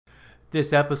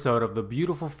This episode of the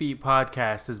Beautiful Feet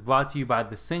podcast is brought to you by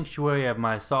The Sanctuary of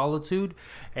My Solitude,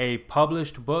 a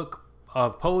published book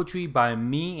of poetry by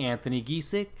me, Anthony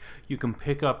Giesick. You can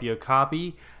pick up your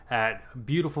copy at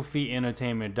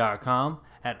beautifulfeetentertainment.com,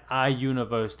 at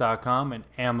iuniverse.com, and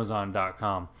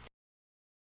amazon.com.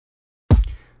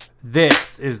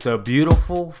 This is the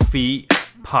Beautiful Feet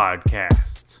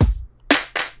podcast,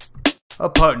 a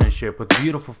partnership with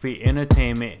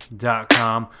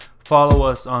beautifulfeetentertainment.com. Follow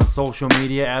us on social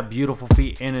media at Beautiful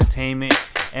Feet Entertainment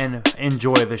and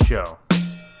enjoy the show.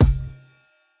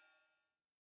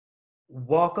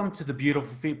 Welcome to the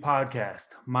Beautiful Feet podcast.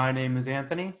 My name is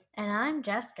Anthony. And I'm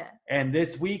Jessica. And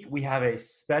this week we have a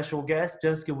special guest.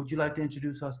 Jessica, would you like to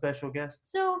introduce our special guest?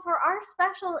 So for our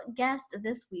special guest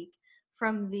this week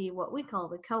from what we call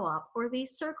the Co-op, or the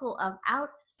Circle of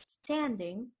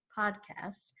Outstanding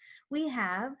podcasts, we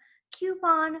have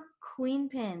Coupon Queen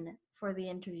Pin for the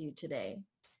interview today.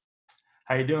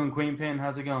 How you doing, Queen Pin?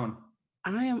 How's it going?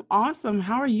 I am awesome.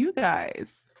 How are you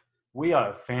guys? We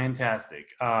are fantastic.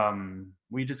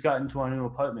 We just got into our new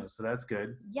apartment, so that's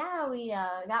good. Yeah, we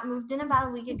got moved in about a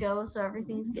week ago, so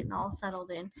everything's getting all settled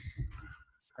in.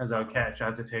 As our cat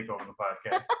tries to take over the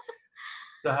podcast.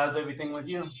 So how's everything with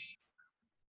you?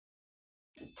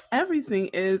 Everything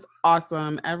is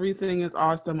awesome. Everything is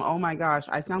awesome. Oh my gosh,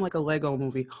 I sound like a Lego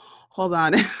movie. Hold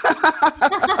on.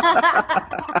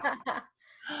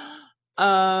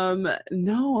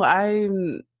 No,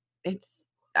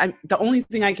 the only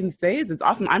thing I can say is it's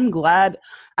awesome. I'm glad.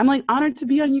 I'm honored to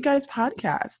be on you guys'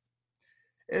 podcast.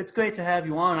 It's great to have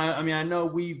you on. I mean, I know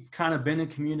we've kind of been in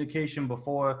communication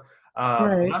before.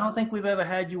 Right. I don't think we've ever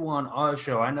had you on our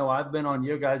show. I know I've been on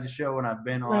your guys' show, and I've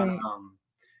been on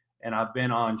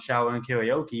Shower and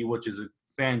Karaoke, which is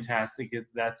fantastic.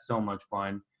 That's so much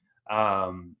fun.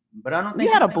 But I don't think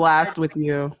we had a blast with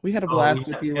you. We had a blast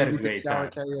with you when we did Shower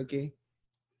Karaoke.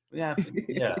 Yeah,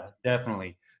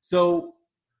 definitely. So,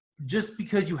 just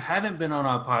because you haven't been on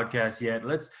our podcast yet,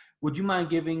 would you mind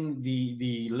giving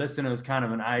the listeners kind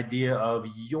of an idea of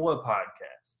your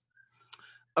podcast?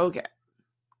 Okay.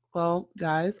 Well,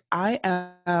 guys, I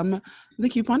am the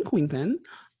Coupon Queen Pin.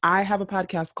 I have a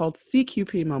podcast called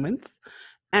CQP Moments,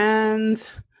 and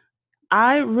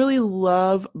I really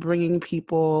love bringing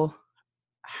people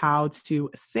how to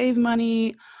save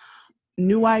money,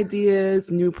 new ideas,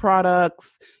 new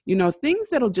products, things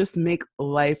that'll just make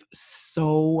life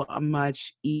so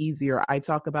much easier. I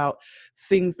talk about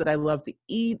things that I love to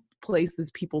eat,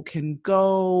 places people can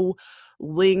go,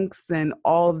 links and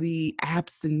all the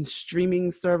apps and streaming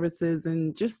services,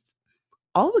 and just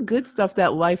all the good stuff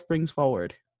that life brings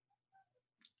forward.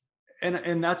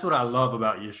 And that's what I love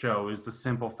about your show is the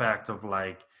simple fact of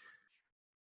like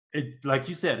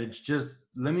you said, it's just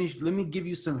let me give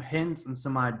you some hints and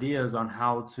some ideas on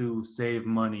how to save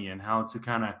money and how to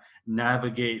kind of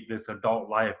navigate this adult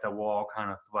life that we're all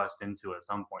kind of thrust into at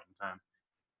some point in time.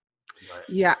 But,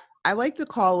 yeah, I like to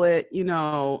call it,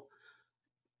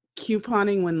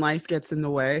 couponing when life gets in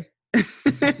the way.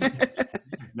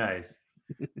 Nice.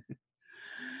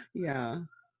 Yeah.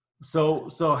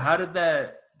 So how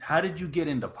did you get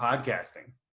into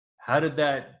podcasting? How did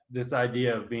this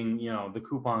idea of being, the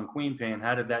Coupon Queen Pin,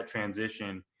 how did that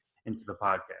transition into the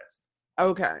podcast?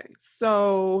 Okay.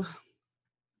 So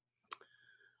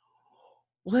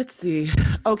let's see.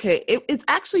 Okay. It's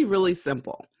actually really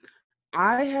simple.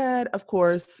 I had, of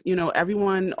course,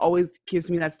 everyone always gives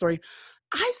me that story.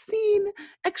 I've seen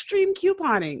Extreme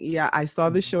Couponing. Yeah, I saw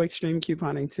the show Extreme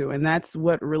Couponing too. And that's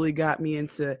what really got me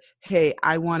into, hey,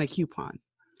 I want a coupon.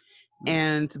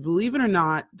 And believe it or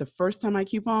not, the first time I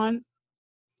coupon,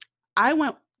 I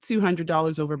went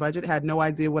 $200 over budget, had no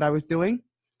idea what I was doing.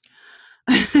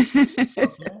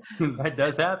 That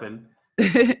does happen.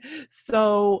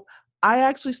 So I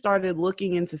actually started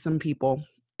looking into some people,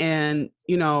 and,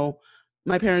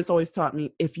 my parents always taught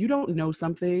me, if you don't know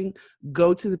something,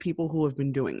 go to the people who have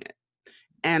been doing it.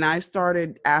 And I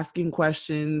started asking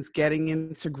questions, getting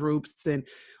into groups and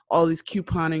all these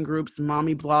couponing groups,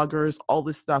 mommy bloggers, all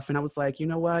this stuff. And I was like, you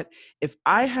know what? If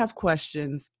I have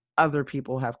questions, other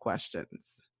people have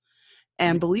questions.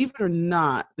 And believe it or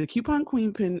not, the Coupon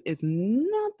Queen Pin is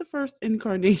not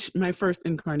my first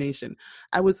incarnation.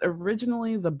 I was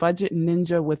originally the Budget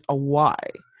Ninja with a Y.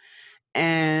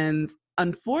 And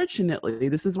unfortunately,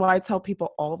 this is why I tell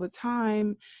people all the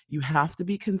time, you have to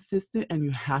be consistent and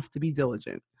you have to be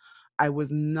diligent. I was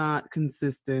not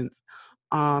consistent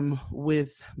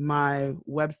with my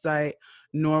website,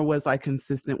 nor was I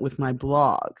consistent with my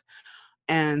blog.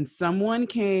 And someone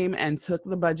came and took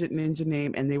the Budget Ninja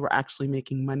name, and they were actually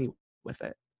making money with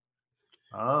it.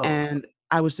 Oh. And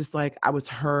I was just like, I was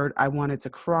hurt. I wanted to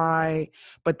cry,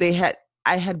 but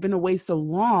I had been away so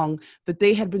long that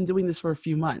they had been doing this for a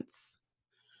few months.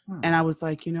 And I was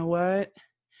like, you know what?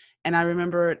 And I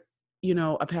remember,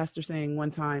 a pastor saying one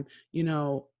time,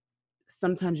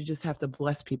 sometimes you just have to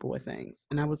bless people with things.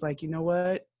 And I was like, you know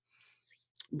what?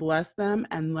 Bless them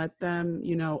and let them,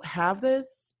 have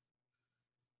this.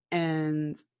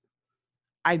 And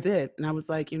I did. And I was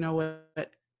like, you know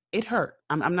what? It hurt.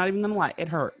 I'm not even going to lie. It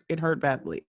hurt. It hurt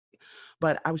badly.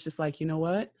 But I was just like, you know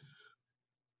what?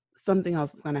 Something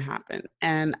else is going to happen.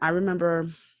 And I remember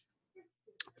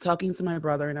talking to my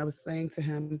brother, and I was saying to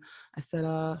him, I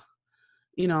said,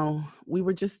 we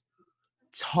were just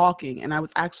talking, and I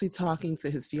was actually talking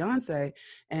to his fiance,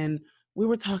 and we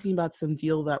were talking about some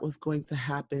deal that was going to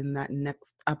happen that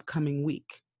next upcoming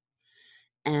week.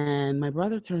 And my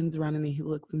brother turns around and he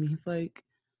looks at me, he's like,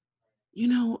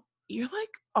 you're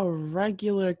like a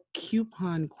regular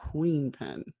coupon queen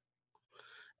pen.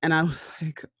 And I was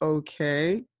like,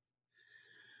 okay.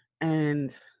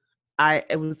 And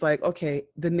it was like, okay,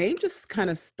 the name just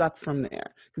kind of stuck from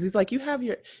there. Because he's like, you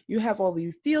have all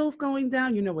these deals going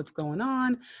down, you know what's going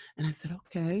on. And I said,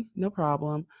 okay, no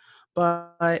problem.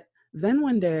 But then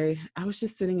one day I was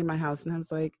just sitting in my house and I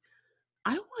was like,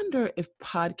 I wonder if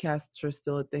podcasts are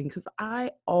still a thing, because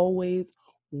I always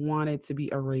wanted to be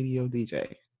a radio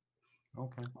DJ.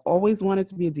 Okay. Always wanted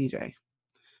to be a DJ.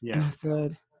 Yeah. And I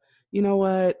said, you know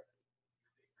what?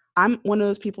 I'm one of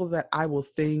those people that I will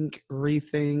think,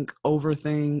 rethink,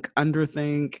 overthink,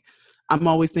 underthink. I'm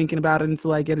always thinking about it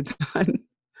until I get it done.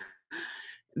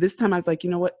 This time I was like, you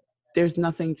know what? There's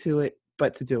nothing to it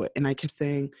but to do it. And I kept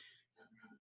saying,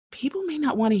 people may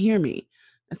not want to hear me.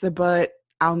 I said, but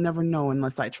I'll never know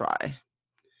unless I try.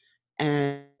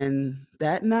 And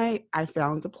that night I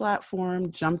found a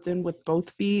platform, jumped in with both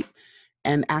feet.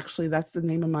 And actually that's the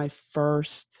name of my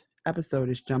first episode,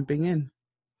 is Jumping In.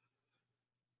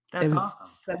 That's it was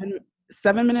awesome.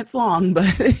 7 minutes long, but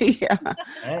yeah,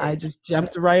 Hey, I just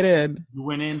jumped right in. you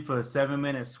went in for a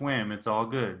 7-minute swim. It's all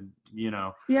good,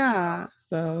 Yeah,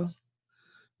 so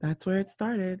that's where it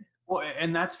started. Well,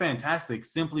 and that's fantastic,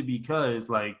 simply because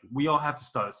like we all have to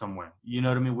start somewhere. You know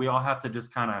what I mean? We all have to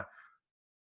just kind of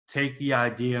take the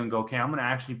idea and go, okay, I'm gonna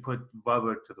actually put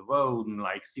rubber to the road and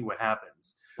like see what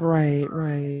happens.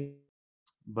 Right.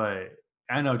 But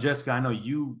I know, Jessica, I know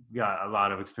you got a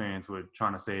lot of experience with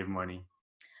trying to save money.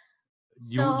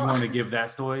 You want to give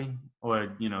that story or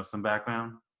some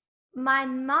background? My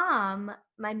mom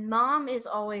is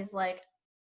always like,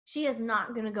 she is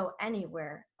not going to go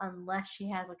anywhere unless she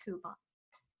has a coupon.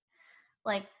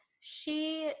 Like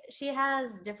she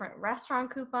has different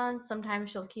restaurant coupons. Sometimes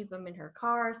she'll keep them in her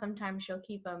car, sometimes she'll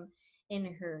keep them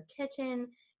in her kitchen.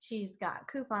 She's got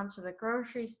coupons for the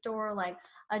grocery store. Like,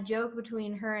 a joke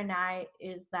between her and I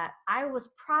is that I was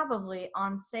probably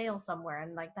on sale somewhere,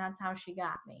 and like that's how she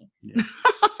got me. Yeah.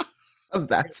 Oh,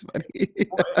 that's funny.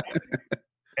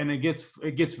 And it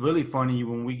gets really funny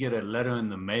when we get a letter in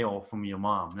the mail from your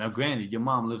mom. Now, granted, your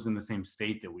mom lives in the same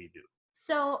state that we do.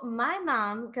 So my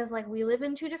mom, because like we live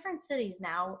in 2 different cities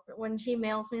now, when she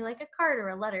mails me like a card or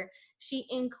a letter, she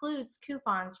includes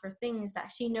coupons for things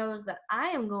that she knows that I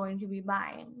am going to be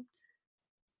buying.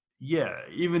 Yeah,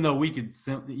 even though we could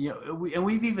simply,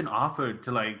 we've even offered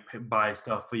to like buy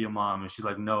stuff for your mom, and she's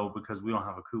like, no, because we don't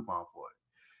have a coupon for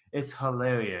it. It's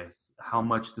hilarious how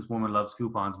much this woman loves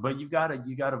coupons, but you gotta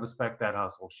respect that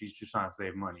hustle. She's just trying to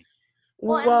save money.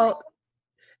 Well,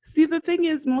 see, the thing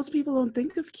is, most people don't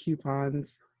think of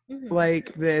coupons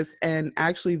like this. And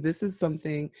actually, this is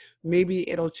something, maybe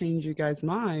it'll change you guys'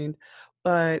 mind.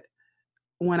 But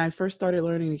when I first started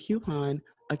learning a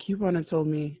couponer told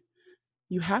me,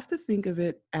 you have to think of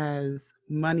it as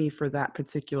money for that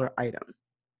particular item.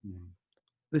 Mm-hmm.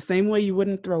 The same way you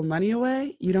wouldn't throw money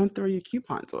away, you don't throw your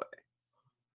coupons away.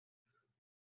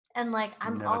 And like,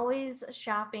 I'm always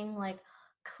shopping like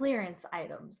clearance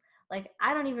items. Like,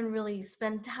 I don't even really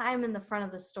spend time in the front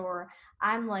of the store.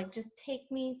 I'm like, just take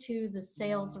me to the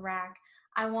sales rack.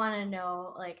 I want to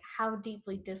know like how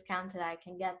deeply discounted I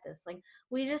can get this. Like,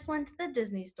 we just went to the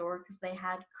Disney store because they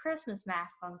had Christmas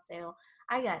masks on sale.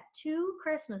 I got 2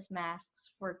 Christmas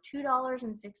masks for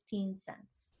 $2.16.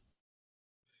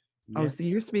 Oh, see,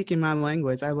 you're speaking my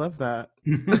language. I love that.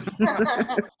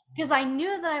 Because I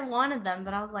knew that I wanted them,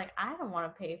 but I was like, I don't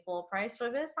want to pay full price for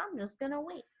this. I'm just gonna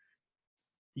wait.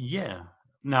 Yeah.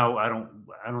 No, I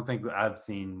don't think I've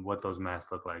seen what those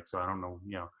masks look like, so I don't know,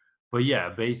 But yeah,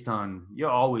 based on, you're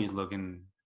always looking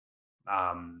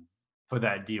for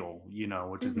that deal,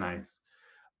 which is nice.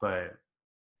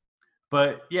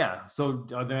 But yeah, so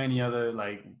are there any other,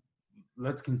 like,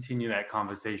 let's continue that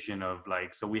conversation of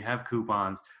like, so we have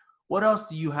coupons. What else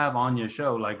do you have on your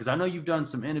show? Like, because I know you've done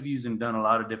some interviews and done a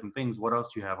lot of different things. What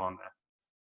else do you have on there?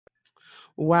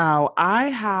 Wow,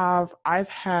 I've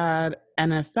had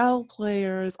NFL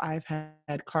players, I've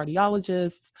had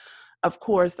cardiologists. Of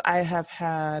course, I have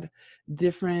had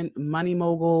different money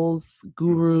moguls,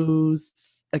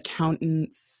 gurus,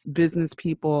 accountants, business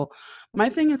people. My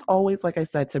thing is always, like I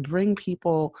said, to bring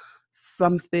people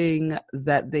something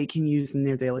that they can use in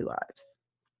their daily lives.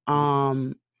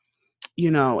 Um,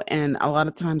 and a lot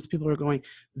of times people are going,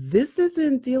 this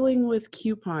isn't dealing with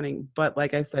couponing. But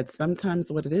like I said,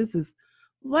 sometimes what it is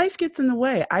life gets in the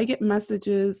way. I get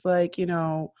messages like,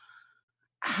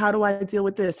 how do I deal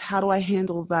with this? How do I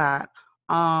handle that?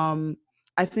 I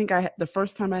think the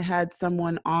first time I had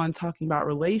someone on talking about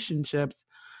relationships,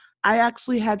 I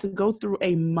actually had to go through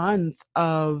a month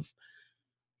of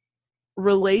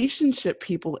relationship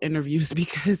people interviews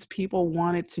because people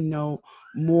wanted to know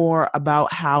more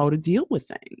about how to deal with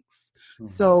things. Mm-hmm.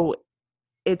 So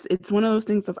it's one of those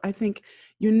things of, I think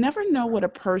you never know what a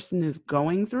person is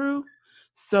going through.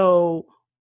 So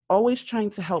always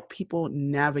trying to help people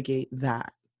navigate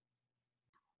that.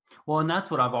 Well, and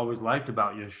that's what I've always liked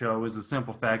about your show is the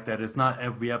simple fact that it's not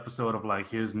every episode of like,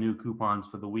 here's new coupons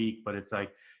for the week, but it's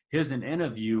like, here's an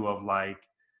interview of like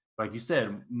you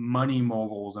said, money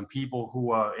moguls and people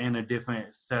who are in a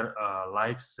different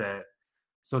life set,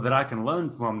 so that I can learn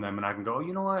from them and I can go, oh,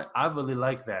 you know what? I really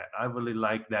like that. I really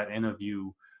like that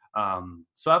interview.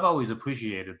 So I've always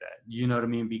appreciated that, you know what I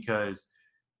mean? Because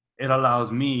it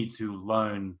allows me to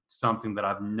learn something that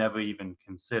I've never even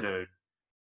considered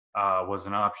was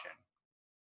an option.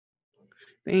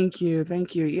 Thank you.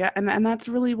 Yeah, and that's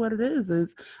really what it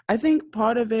is I think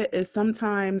part of it is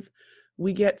sometimes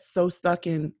we get so stuck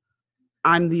in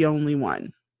I'm the only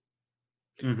one.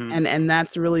 Mm-hmm. And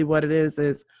that's really what it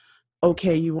is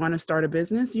okay, you want to start a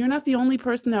business? You're not the only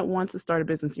person that wants to start a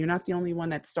business. You're not the only one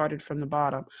that started from the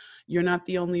bottom. You're not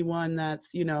the only one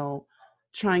that's,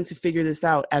 trying to figure this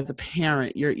out as a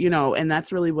parent. And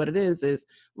that's really what it is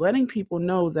letting people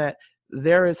know that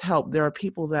there is help. There are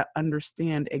people that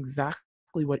understand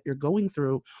exactly what you're going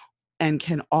through and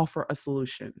can offer a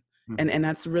solution. Mm-hmm. And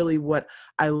that's really what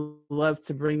I love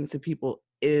to bring to people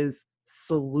is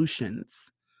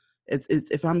solutions. It's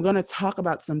if I'm going to talk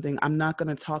about something, I'm not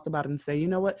going to talk about it and say, you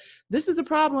know what, this is a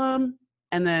problem.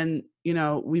 And then,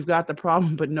 we've got the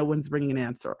problem, but no one's bringing an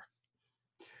answer.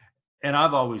 And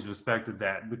I've always respected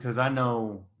that because I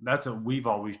know that's what we've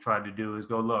always tried to do is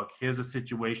go, look, here's a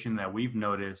situation that we've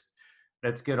noticed.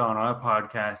 Let's get on our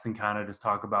podcast and kind of just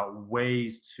talk about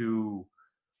ways to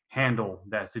handle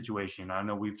that situation. I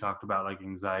know we've talked about like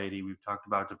anxiety. We've talked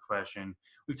about depression.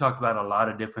 We've talked about a lot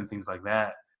of different things like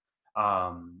that.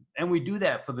 And we do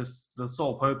that for the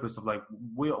sole purpose of like,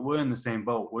 we're in the same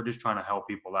boat. We're just trying to help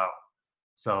people out.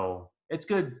 So it's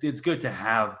good to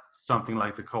have something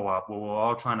like the Co-op where we're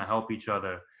all trying to help each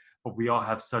other, but we all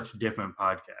have such different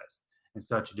podcasts and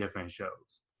such different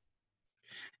shows.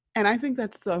 And I think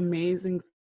that's the amazing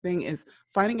thing is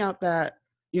finding out that,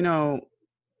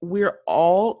 we're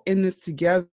all in this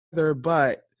together,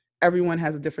 but everyone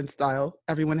has a different style.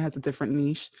 Everyone has a different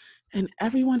niche and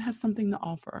everyone has something to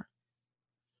offer.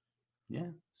 Yeah.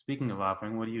 Speaking of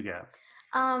offering, what do you got?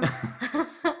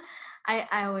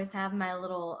 I always have my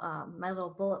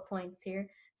little bullet points here.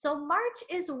 So March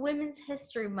is Women's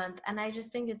History Month, and I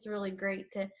just think it's really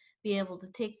great to be able to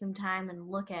take some time and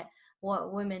look at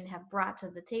what women have brought to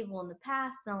the table in the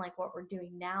past and like what we're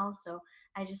doing now. So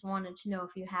I just wanted to know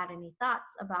if you had any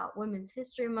thoughts about Women's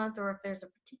History Month or if there's a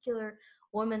particular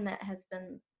woman that has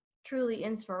been truly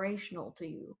inspirational to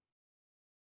you.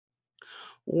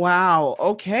 Wow.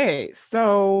 Okay.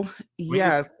 So,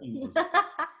 yes.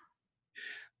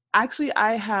 Actually,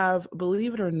 I have,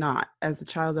 believe it or not, as a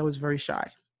child, I was very shy.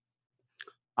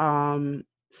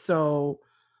 So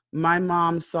my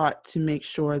mom sought to make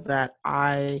sure that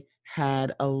I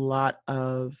had a lot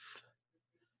of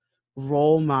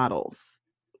role models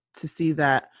to see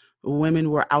that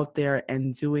women were out there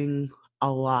and doing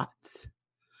a lot.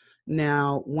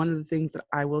 Now, one of the things that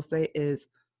I will say is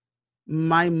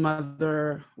my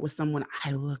mother was someone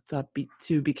I looked up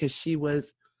to because she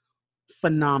was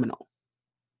phenomenal.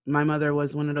 My mother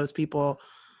was one of those people,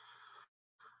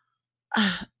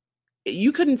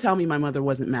 you couldn't tell me my mother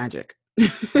wasn't magic.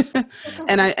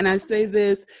 and I say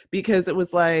this because it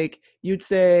was like, you'd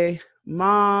say,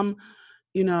 Mom,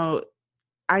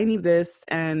 I need this.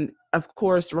 And of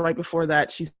course, right before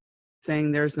that, she's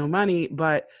saying there's no money.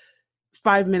 But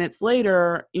 5 minutes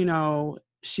later,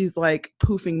 she's like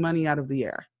poofing money out of the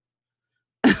air.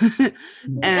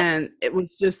 And it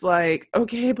was just like,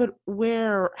 okay, but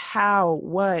where, how,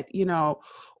 what,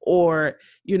 or,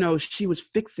 you know, she was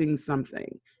fixing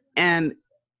something. And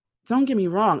don't get me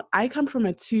wrong, I come from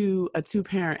a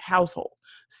two-parent household.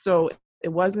 So it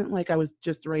wasn't like I was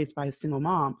just raised by a single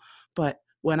mom. But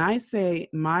when I say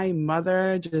my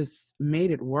mother just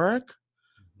made it work,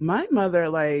 my mother,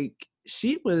 like,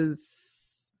 she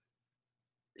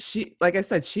like I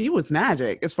said, she was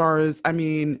magic as far as, I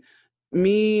mean,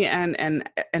 me and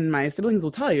my siblings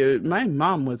will tell you, my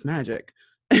mom was magic.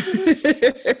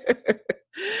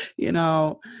 You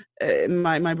know,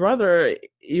 my brother,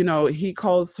 you know, he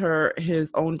calls her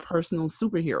his own personal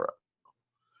superhero,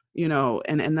 you know,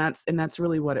 and that's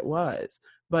really what it was.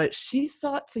 But she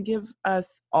sought to give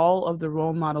us all of the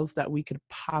role models that we could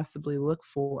possibly look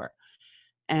for.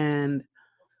 And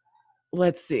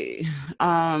let's see.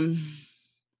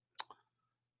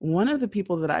 One of the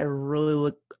people that I really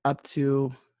look up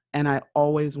to and I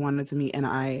always wanted to meet,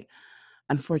 and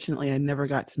unfortunately I never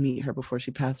got to meet her before she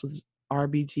passed, was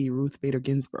RBG, Ruth Bader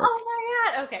Ginsburg. Oh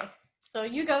my God. Okay. So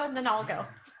you go and then I'll go.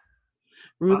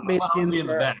 Ruth Bader I'll be in the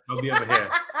Ginsburg. back. I'll be over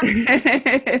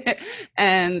here.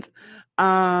 And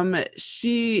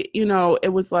she, you know, it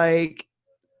was like,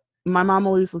 my mom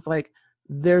always was like,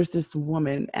 there's this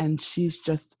woman and she's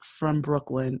just from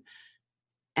Brooklyn.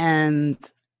 And,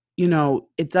 you know,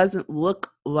 it doesn't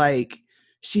look like,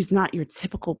 she's not your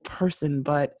typical person,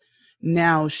 but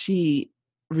now she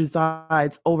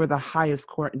resides over the highest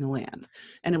court in the land.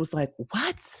 And it was like,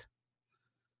 what?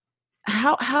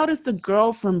 How does the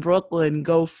girl from Brooklyn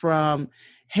go from,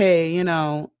 hey, you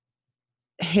know,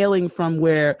 hailing from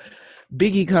where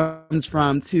Biggie comes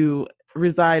from, to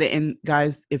reside in,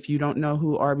 guys, if you don't know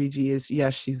who RBG is,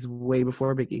 yes, she's way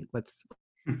before Biggie. Let's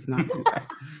not do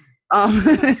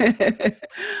that.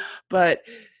 But,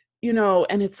 you know,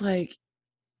 and it's like,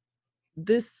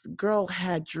 this girl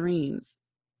had dreams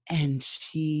and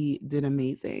she did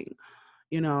amazing,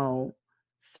 you know.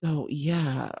 So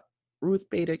yeah, Ruth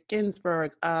Bader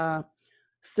Ginsburg,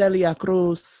 Celia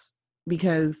Cruz,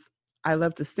 because I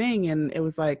love to sing, and it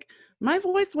was like, my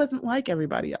voice wasn't like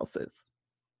everybody else's,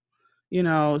 you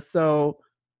know. So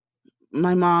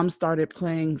my mom started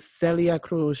playing Celia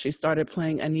Cruz. She started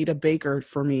playing Anita Baker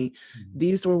for me.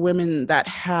 These were women that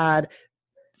had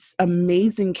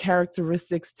amazing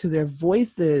characteristics to their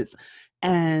voices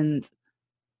and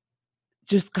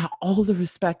just got all the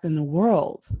respect in the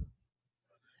world.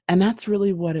 And that's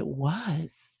really what it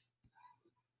was.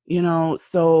 You know,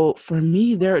 so for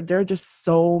me, there are just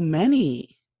so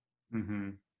many.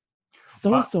 Mm-hmm.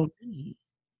 So many.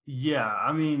 Yeah,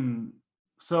 I mean,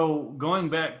 so going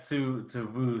back to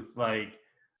Ruth, like,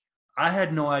 I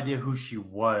had no idea who she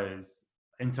was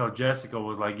until Jessica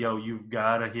was like, "Yo, you've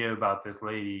got to hear about this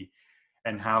lady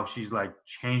and how she's like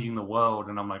changing the world."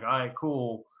 And I'm like, "All right,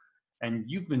 cool." And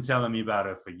you've been telling me about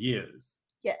her for years.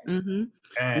 Yes. Mm-hmm.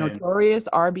 And Notorious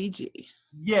RBG.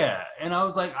 yeah, and I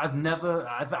was like,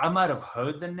 I might have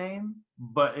heard the name,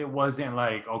 but it wasn't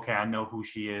like, okay, I know who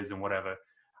she is and whatever.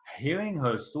 Hearing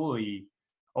her story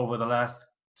over the last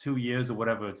 2 years or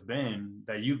whatever it's been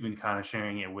that you've been kind of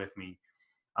sharing it with me,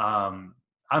 um,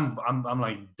 I'm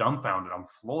like dumbfounded. I'm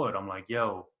floored. I'm like,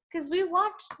 yo, Because we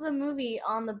watched the movie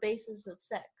on the basis of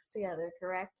sex together,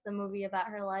 correct? The movie about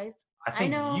her life. I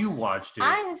think know you watched it.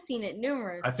 I have seen it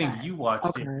numerous I think times. you watched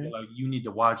Okay. it. But like, you need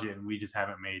to watch it, and we just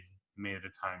haven't made it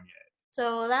a time yet.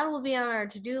 So that will be on our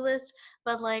to-do list.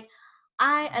 But like,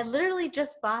 I literally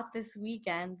just bought this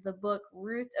weekend the book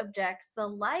Ruth Objects: The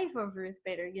Life of Ruth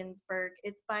Bader Ginsburg.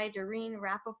 It's by Doreen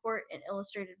Rappaport and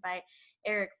illustrated by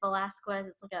Eric Velasquez.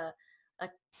 It's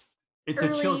like It's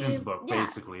early, a children's book, yeah,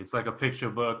 basically. It's like a picture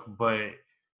book, but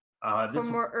this for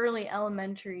more early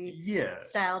elementary yeah.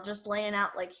 style, just laying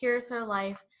out like, here's her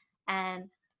life, and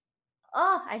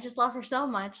oh, I just love her so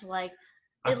much. Like,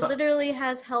 it literally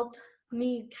has helped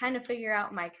me kind of figure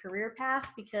out my career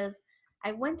path, because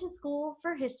I went to school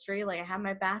for history. Like, I have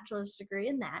my bachelor's degree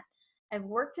in that. I've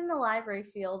worked in the library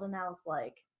field, and I was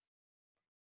like,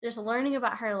 just learning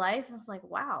about her life, I was like,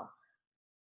 wow,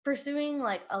 pursuing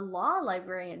like a law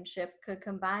librarianship could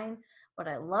combine what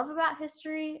I love about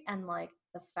history and like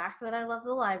the fact that I love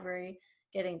the library,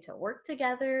 getting to work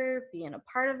together, being a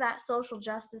part of that social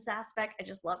justice aspect. I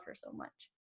just love her so much.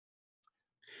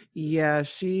 Yeah,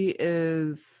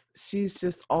 she's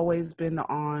just always been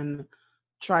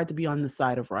tried to be on the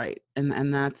side of right.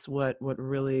 And that's what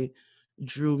really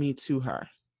drew me to her.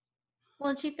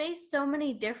 Well, and she faced so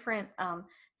many different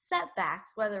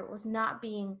setbacks, whether it was not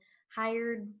being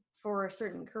hired for a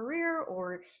certain career,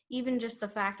 or even just the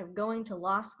fact of going to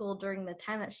law school during the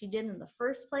time that she did in the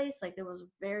first place. Like, there was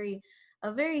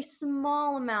a very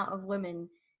small amount of women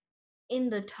in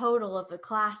the total of the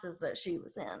classes that she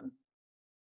was in.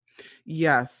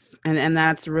 Yes. And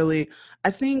that's really,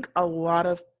 I think a lot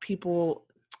of people,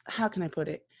 how can I put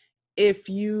it? If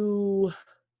you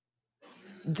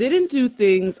didn't do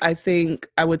things, I think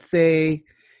I would say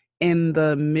in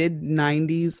the mid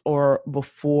 90s or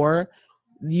before,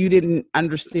 you didn't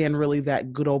understand really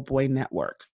that good old boy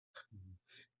network.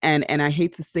 And I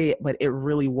hate to say it, but it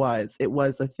really was. It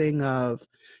was a thing of,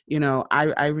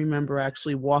 I remember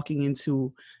actually walking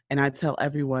into, and I tell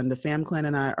everyone, the Fam Clan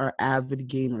and I are avid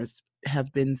gamers,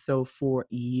 have been so for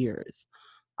years.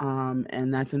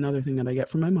 And that's another thing that I get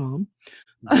from my mom.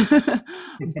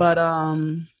 But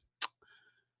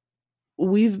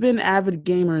we've been avid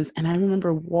gamers, and I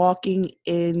remember walking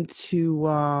into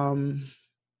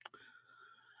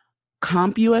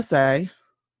CompUSA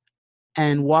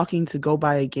and walking to go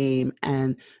buy a game,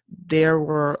 and there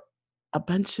were a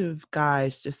bunch of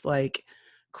guys just like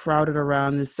crowded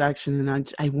around this section,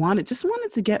 and I wanted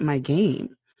to get my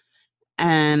game.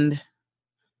 And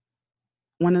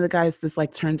one of the guys just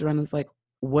like turns around and is like,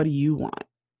 "What do you want?"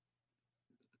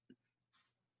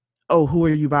 "Oh, who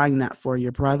are you buying that for?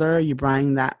 Your brother? Are you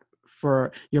buying that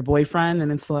for your boyfriend?"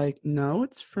 And it's like, "No,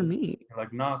 it's for me." You're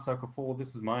like, nah, sucker fool,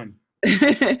 this is mine.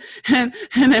 and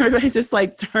everybody just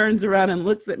like turns around and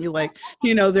looks at me like,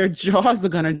 their jaws are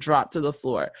going to drop to the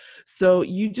floor. So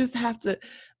you just have to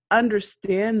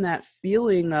understand that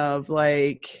feeling of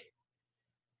like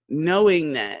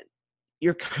knowing that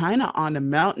you're kind of on a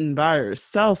mountain by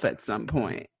yourself at some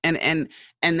point. And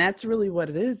that's really what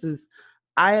it is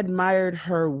I admired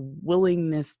her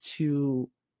willingness to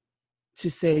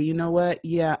say, you know what?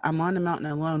 Yeah, I'm on the mountain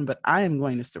alone, but I am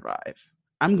going to survive.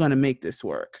 I'm going to make this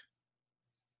work.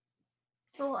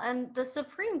 Well, and the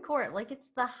Supreme Court, like, it's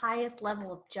the highest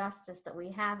level of justice that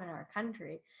we have in our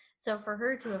country. So for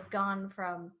her to have gone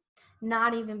from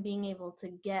not even being able to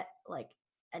get, like,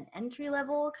 an entry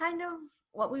level kind of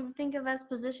what we would think of as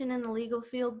position in the legal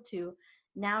field to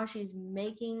now she's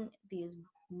making these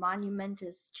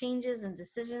monumentous changes and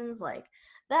decisions, like,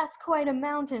 that's quite a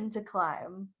mountain to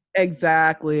climb.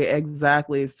 Exactly.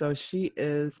 So she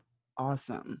is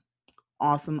awesome.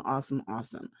 Awesome.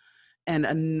 And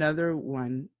another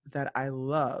one that I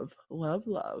love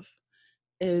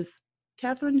is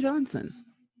Katherine Johnson.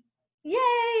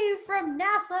 Yay, from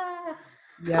NASA!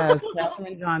 Yes,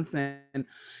 Katherine Johnson.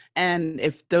 And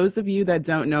if those of you that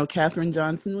don't know, Katherine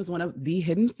Johnson was one of the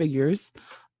Hidden Figures.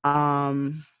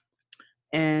 And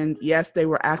yes, they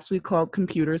were actually called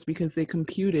computers because they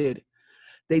computed.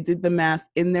 They did the math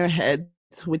in their heads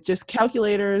with just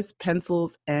calculators,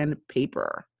 pencils, and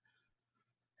paper.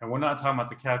 And we're not talking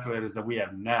about the calculators that we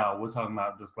have now. We're talking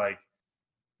about just like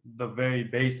the very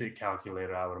basic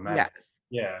calculator, I would imagine. Yes.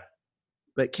 Yeah.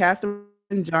 But Katherine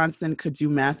Johnson could do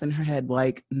math in her head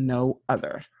like no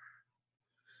other.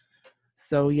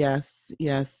 So yes.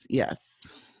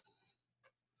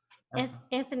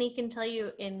 Anthony can tell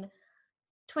you in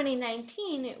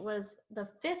 2019 it was the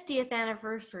 50th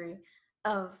anniversary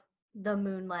of the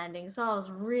moon landing, so I was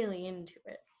really into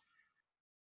it.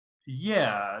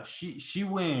 Yeah, she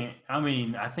went. I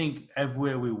mean, I think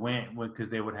everywhere we went, because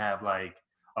they would have like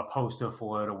a poster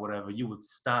for it or whatever, you would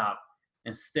stop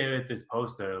and stare at this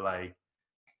poster, like,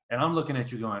 and I'm looking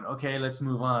at you going, okay, let's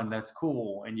move on. That's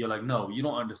cool. And you're like, no, you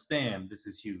don't understand. This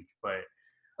is huge. But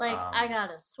like, I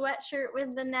got a sweatshirt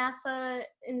with the NASA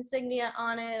insignia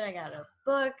on it. I got a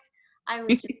book. I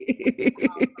was just you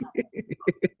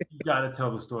got to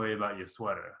tell the story about your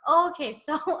sweater. Okay,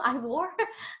 so I wore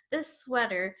this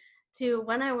sweater to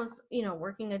when I was,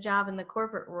 working a job in the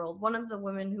corporate world. One of the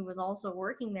women who was also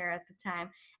working there at the time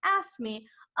asked me,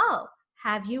 "Oh,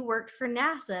 have you worked for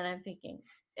NASA?" And I'm thinking,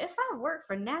 if I work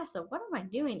for NASA, what am I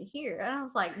doing here? And I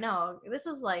was like, no, this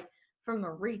is like from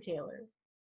a retailer.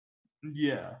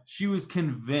 Yeah, she was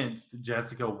convinced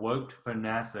Jessica worked for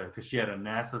NASA because she had a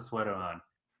NASA sweater on.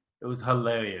 It was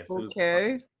hilarious.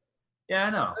 Okay. Yeah, I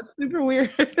know. That's super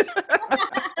weird. It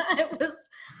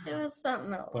was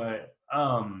something else. But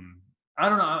I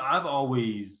don't know.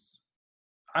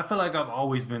 I feel like I've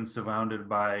always been surrounded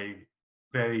by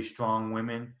very strong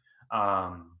women.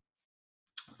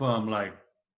 From like,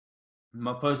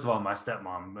 first of all, my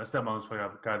stepmom. My stepmom's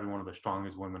got to be one of the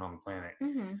strongest women on the planet.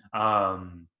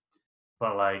 Mm-hmm.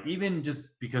 But like, even just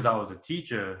because I was a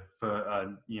teacher for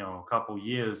a couple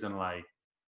years, and like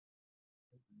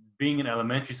being an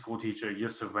elementary school teacher, you're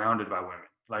surrounded by women.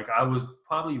 Like, I was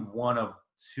probably one of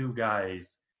two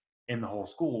guys in the whole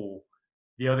school.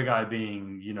 The other guy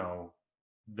being,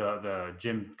 the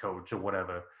gym coach or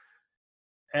whatever.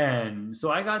 And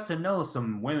so I got to know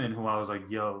some women who I was like,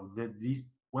 yo, these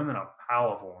women are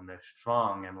powerful and they're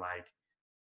strong, and like,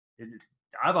 it,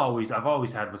 I've always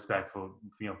had respect for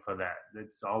for that.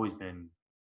 It's always been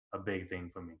a big thing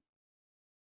for me.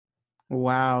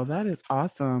 Wow, that is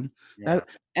awesome. Yeah.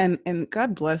 That and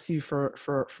God bless you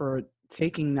for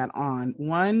taking that on.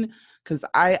 One, because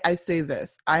I say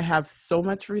this, I have so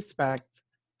much respect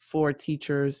for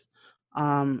teachers.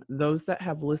 Those that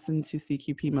have listened to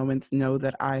CQP Moments know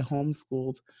that I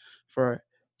homeschooled for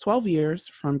 12 years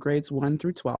from grades 1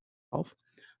 through 12.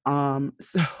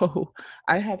 So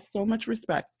I have so much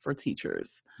respect for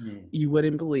teachers. Mm. You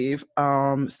wouldn't believe.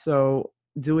 So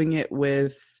doing it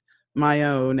with my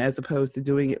own as opposed to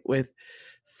doing it with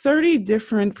 30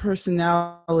 different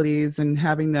personalities and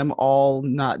having them all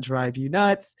not drive you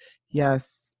nuts.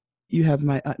 Yes, you have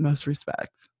my utmost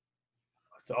respect.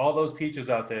 So all those teachers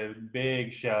out there,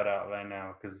 big shout out right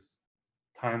now, because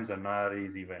times are not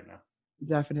easy right now.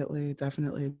 Definitely.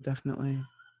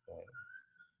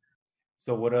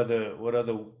 So what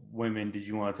other women did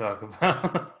you want to talk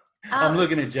about? I'm Uh,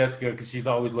 looking at Jessica because she's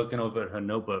always looking over at her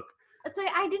notebook. So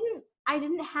I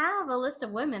didn't have a list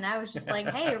of women. I was just like,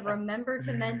 hey, remember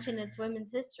to mention it's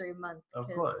Women's History Month. Of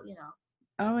You course. know.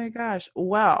 Oh my gosh.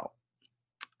 Well,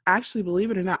 actually,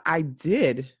 believe it or not, I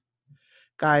did.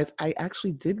 Guys, I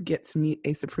actually did get to meet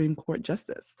a Supreme Court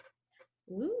justice.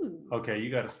 Ooh. Okay, you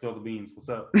got to spill the beans. What's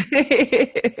up?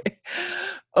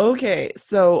 Okay,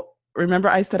 so remember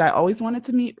I said I always wanted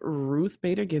to meet Ruth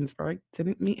Bader Ginsburg,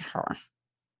 didn't meet her.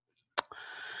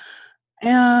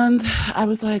 And I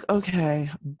was like, okay,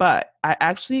 but I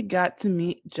actually got to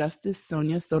meet Justice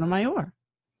Sonia Sotomayor.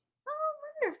 Oh,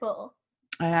 wonderful.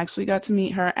 I actually got to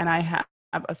meet her, and I have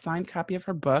a signed copy of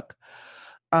her book.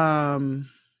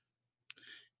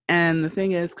 And the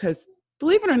thing is, because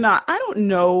believe it or not, I don't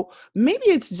know, maybe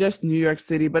it's just New York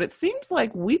City, but it seems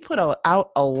like we put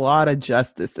out a lot of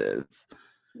justices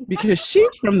because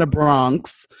she's from the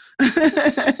Bronx.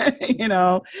 You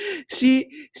know, she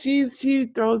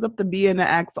throws up the B and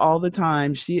the X all the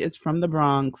time. She is from the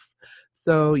Bronx.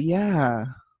 So yeah.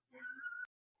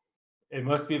 It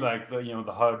must be like the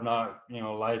the hard knock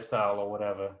lifestyle or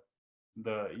whatever.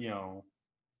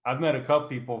 I've met a couple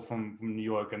people from New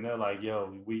York, and they're like,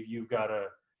 yo, you've gotta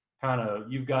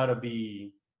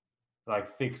be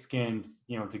like thick skinned,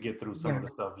 to get through some of the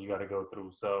stuff you gotta go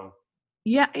through. So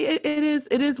Yeah, it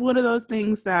is one of those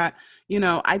things that,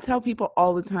 I tell people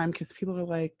all the time because people are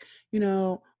like,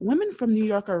 women from New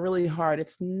York are really hard.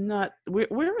 It's not,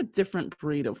 we're a different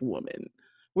breed of woman.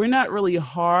 We're not really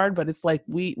hard, but it's like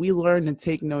we learn to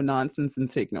take no nonsense and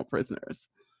take no prisoners.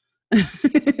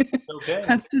 okay.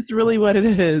 That's just really what it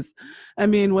is. I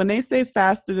mean, when they say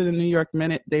faster than the New York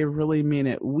Minute, they really mean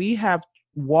it. We have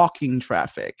walking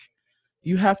traffic.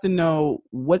 You have to know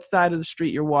what side of the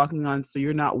street you're walking on so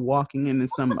you're not walking into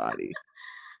somebody.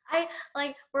 I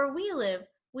like where we live,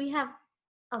 we have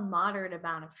a moderate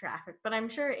amount of traffic, but I'm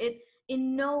sure it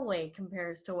in no way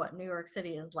compares to what New York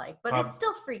City is like. But it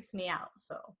still freaks me out,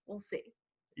 so we'll see.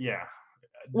 Yeah.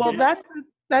 Well,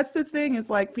 that's the thing is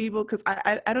like people, because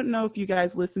I don't know if you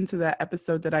guys listened to that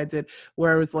episode that I did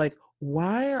where it was like,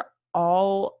 why are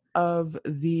all of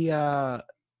the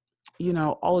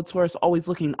all the tourists always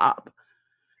looking up?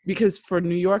 Because for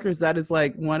New Yorkers, that is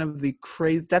like one of the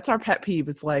crazy, that's our pet peeve.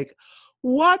 It's like,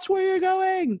 watch where you're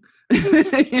going.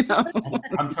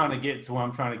 I'm trying to get to where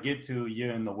I'm trying to get to.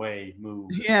 You're in the way.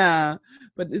 Move. Yeah.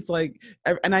 But it's like,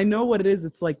 and I know what it is.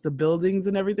 It's like the buildings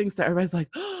and everything. So everybody's like,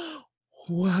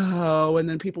 wow. And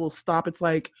then people will stop. It's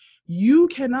like, you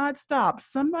cannot stop.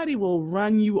 Somebody will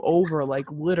run you over, like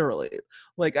literally.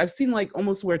 Like I've seen like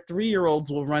almost where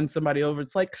 3-year-olds will run somebody over.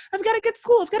 It's like, I've got to get to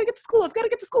school. I've got to get to school. I've got to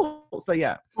get to school. So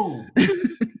yeah.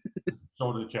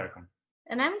 Shoulder check them.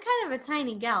 And I'm kind of a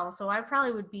tiny gal, so I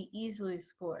probably would be easily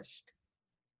squished.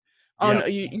 Oh, no,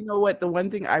 you know what? The one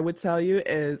thing I would tell you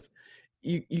is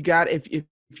you got, if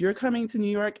you're coming to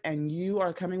New York and you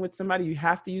are coming with somebody, you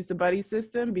have to use the buddy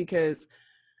system because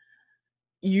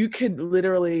you could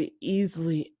literally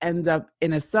easily end up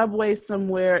in a subway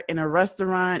somewhere, in a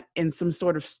restaurant, in some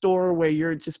sort of store where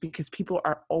you're just, because people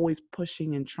are always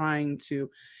pushing and trying to,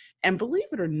 and believe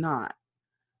it or not,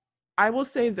 I will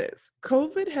say this,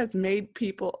 COVID has made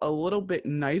people a little bit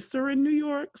nicer in New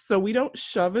York, so we don't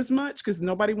shove as much because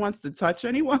nobody wants to touch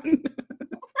anyone.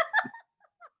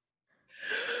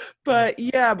 But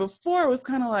yeah, before it was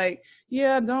kind of like,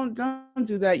 yeah, don't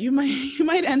do that. You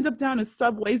might end up down a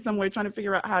subway somewhere trying to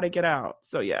figure out how to get out.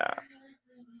 So yeah.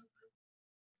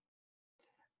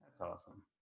 That's awesome.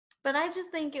 But I just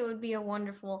think it would be a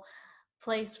wonderful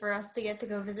place for us to get to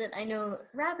go visit. I know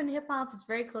rap and hip hop is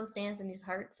very close to Anthony's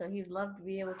heart, so he'd love to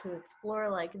be able to explore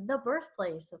like the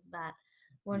birthplace of that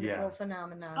wonderful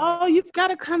phenomenon. Oh, you've got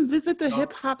to come visit the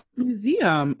hip hop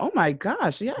museum. Oh my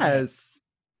gosh, yes.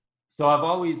 So I've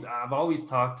always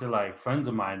talked to like friends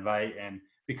of mine, right? And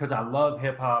because I love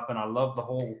hip hop and I love the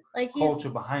whole Like he's culture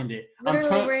behind it.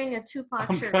 literally wearing a Tupac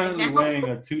I'm shirt currently right now. wearing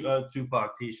a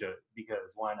Tupac t-shirt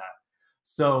because why not?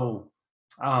 So,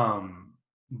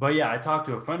 but yeah, I talked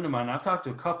to a friend of mine. I've talked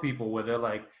to a couple people where they're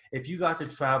like, if you got to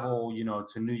travel,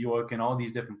 to New York and all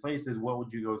these different places, what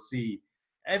would you go see?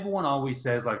 Everyone always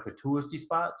says like the touristy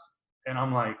spots, and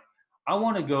I'm like, I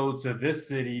want to go to this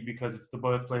city because it's the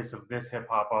birthplace of this hip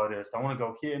hop artist. I want to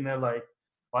go here, and they're like,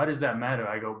 why does that matter?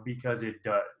 I go, because it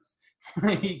does.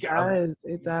 It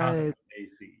does.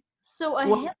 AC. So a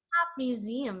Well, hip hop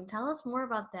museum. Tell us more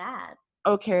about that.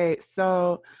 okay,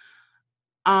 so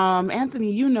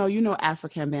Anthony, you know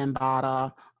African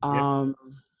Bambaataa, Yep.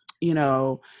 you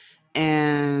know,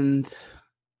 and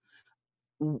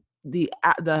the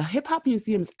hip hop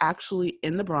museum is actually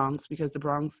in the Bronx because the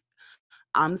Bronx.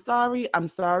 I'm sorry,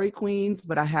 Queens,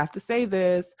 but I have to say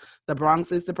this: the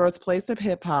Bronx is the birthplace of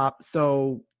hip hop,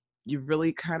 so you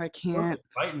really kind of can't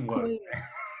Fighting word.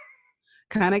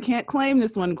 claim, can't claim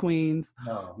this one, Queens.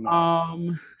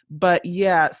 No. But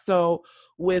yeah, so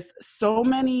with so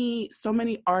many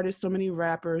artists, so many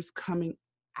rappers coming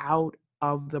out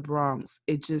of the Bronx,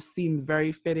 it just seemed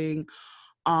very fitting.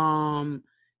 And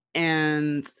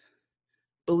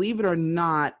believe it or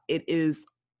not, it is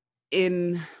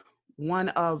in one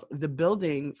of the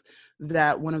buildings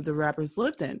that one of the rappers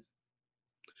lived in.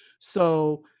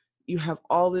 So you have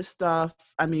all this stuff.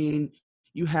 I mean,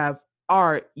 you have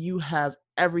art, you have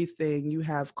everything, you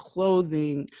have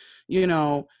clothing,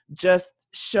 just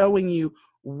showing you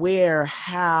where,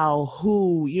 how,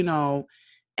 who,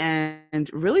 and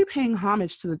really paying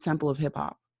homage to the temple of hip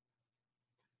hop.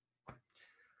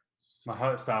 My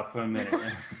heart stopped for a minute.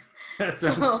 That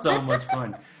sounds so much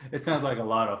fun. It sounds like a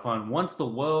lot of fun. Once the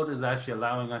world is actually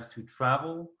allowing us to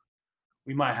travel,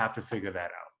 we might have to figure that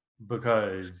out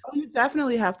because you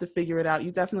definitely have to figure it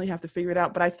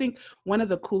out. But I think one of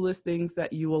the coolest things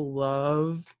that you will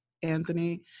love,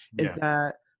 Anthony, is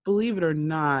that, believe it or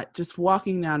not, just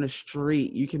walking down the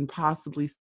street, you can possibly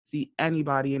see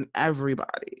anybody and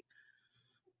everybody.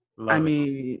 I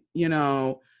mean,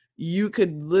 you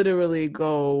could literally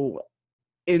go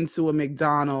into a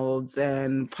McDonald's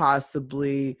and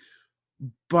possibly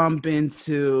bump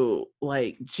into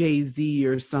like Jay-Z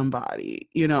or somebody,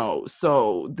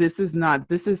 so this is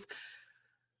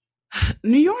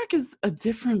New York is a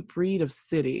different breed of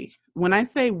city. When I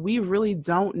say we really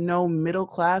don't know middle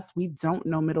class, we don't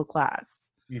know middle class.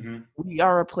 Mm-hmm. We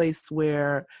are a place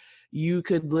where you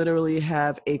could literally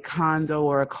have a condo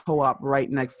or a co-op right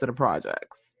next to the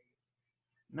projects.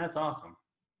 That's awesome.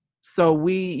 So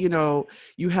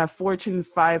you have Fortune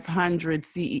 500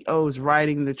 CEOs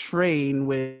riding the train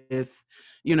with,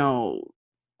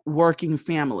 working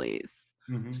families.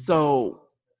 Mm-hmm. So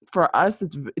for us,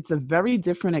 it's a very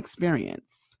different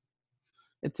experience.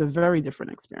 It's a very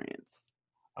different experience.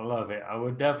 I love it.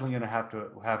 We're definitely gonna have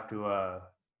to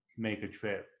make a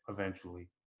trip eventually.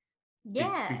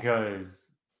 Yeah.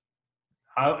 Because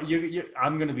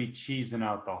I'm gonna be cheesing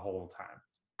out the whole time.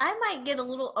 I might get a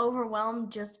little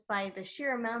overwhelmed just by the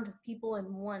sheer amount of people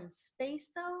in one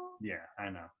space, though. Yeah, I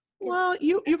know. Well,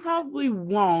 you probably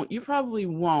won't. You probably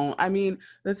won't. I mean,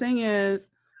 the thing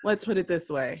is, let's put it this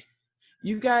way.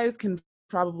 You guys can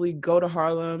probably go to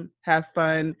Harlem, have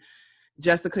fun.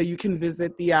 Jessica, you can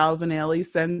visit the Alvin Ailey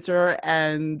Center,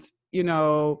 and,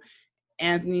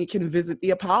 Anthony can visit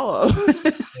the Apollo.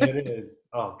 It is.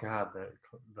 Oh, God, the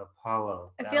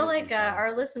Apollo. I feel like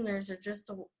our listeners are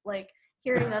just like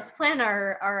hearing us plan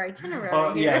our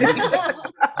itinerary here. Yeah,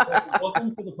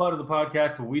 welcome to the part of the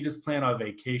podcast where we just plan our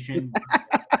vacation.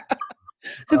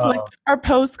 It's like our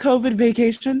post-COVID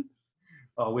vacation.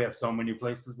 Oh, we have so many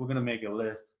places. We're gonna make a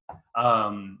list.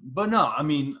 But no, I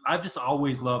mean, I've just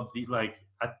always loved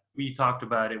we talked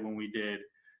about it when we did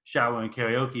shower and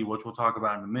karaoke, which we'll talk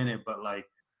about in a minute. But like,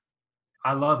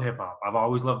 I love hip hop. I've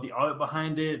always loved the art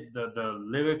behind it, the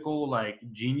lyrical like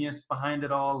genius behind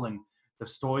it all, and the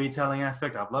storytelling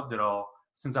aspect. I've loved it all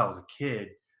since I was a kid.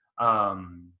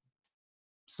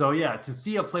 So yeah, to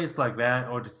see a place like that,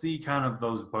 or to see kind of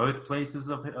those birthplaces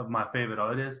of my favorite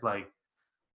artists, like,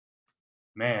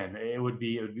 man, it would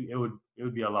be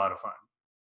a lot of fun.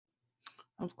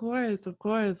 Of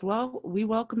course. Well, we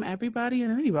welcome everybody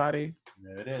and anybody.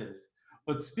 There it is.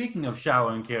 But speaking of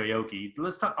shower and karaoke,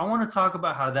 I want to talk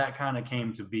about how that kind of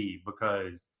came to be,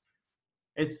 because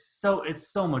it's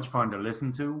so much fun to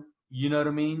listen to. You know what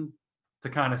I mean? To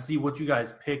kind of see what you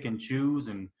guys pick and choose,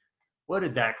 and where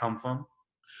did that come from?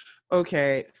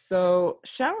 Okay, so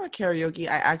shower karaoke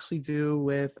I actually do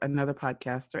with another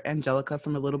podcaster, Angelica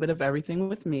from A Little Bit of Everything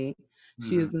with Me.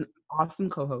 She is an awesome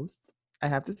co-host. I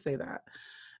have to say that.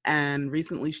 And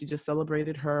recently she just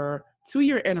celebrated her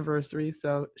 2-year anniversary.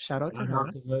 So shout out to Shout her.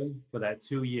 out to her for that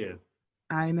 2 year.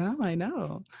 I know, I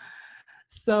know.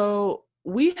 So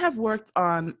we have worked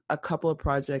on a couple of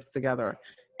projects together.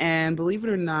 And believe it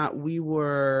or not, we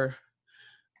were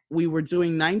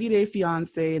doing 90 Day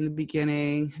Fiance in the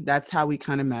beginning. That's how we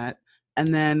kind of met.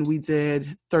 And then we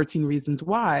did 13 Reasons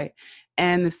Why.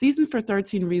 And the season for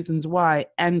 13 Reasons Why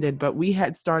ended, but we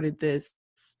had started this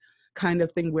kind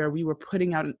of thing where we were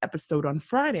putting out an episode on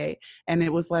Friday. And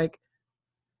it was like,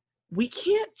 we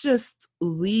can't just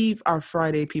leave our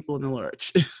Friday people in the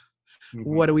lurch.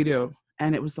 What do we do?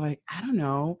 And it was like, I don't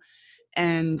know.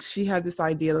 And she had this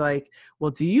idea like,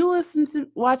 well, do you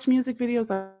watch music videos?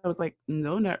 I was like,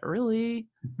 no, not really.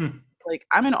 Like,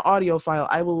 I'm an audiophile.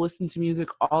 I will listen to music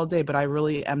all day, but I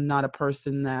really am not a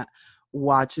person that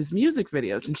watches music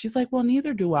videos. And she's like, well,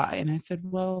 neither do I. And I said,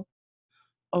 well,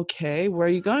 okay, where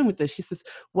are you going with this? She says,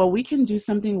 well, we can do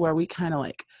something where we kind of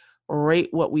like rate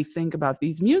what we think about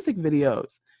these music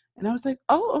videos. And I was like,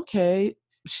 oh, okay.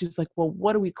 She's like, well,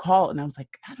 what do we call it? And I was like,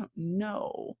 I don't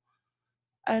know.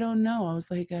 I was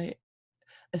like, I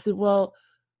said, well,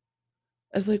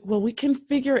 we can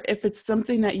figure if it's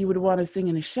something that you would want to sing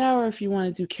in a shower, if you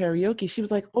want to do karaoke. She was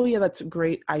like, oh yeah, that's a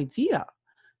great idea.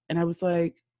 And I was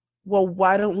like, well,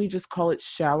 why don't we just call it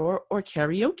shower or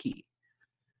karaoke?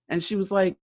 And she was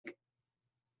like,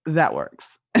 that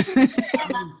works.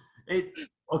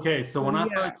 Okay, so when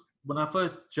I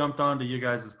first jumped onto you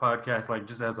guys' podcast, like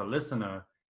just as a listener,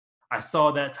 I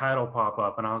saw that title pop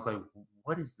up and I was like,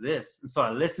 what is this? And so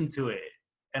I listened to it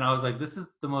and I was like, this is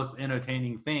the most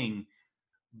entertaining thing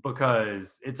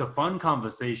because it's a fun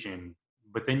conversation,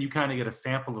 but then you kind of get a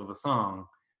sample of the song.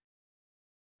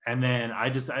 And then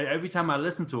every time I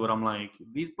listen to it, I'm like,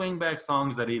 these bring back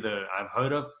songs that either I've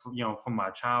heard of, from my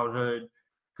childhood.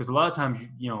 Because a lot of times,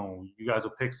 you guys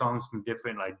will pick songs from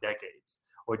different like decades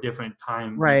or different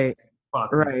time Right.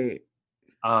 spots. Right.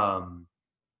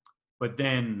 But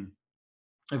then,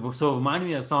 so it reminded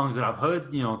me of songs that I've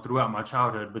heard, throughout my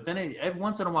childhood. But then every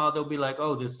once in a while, they'll be like,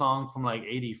 oh, this song from like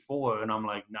 84. And I'm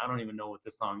like, I don't even know what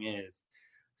this song is.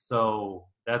 So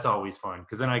that's always fun.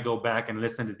 Because then I go back and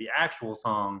listen to the actual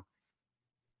song.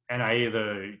 And I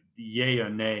either yay or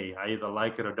nay. I either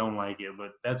like it or don't like it.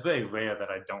 But that's very rare that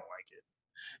I don't like it.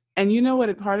 And you know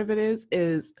what part of it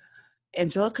is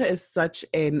Angelica is such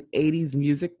an 80s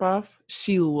music buff.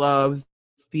 She loves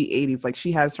the 80s. Like,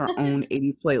 she has her own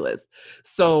 80s playlist.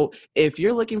 So if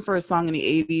you're looking for a song in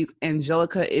the 80s,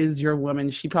 Angelica is your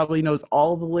woman. She probably knows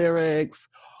all the lyrics.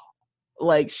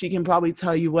 Like, she can probably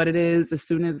tell you what it is as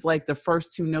soon as like the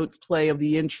first 2 notes play of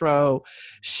the intro.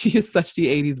 She is such the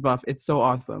 80s buff. It's so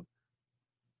awesome.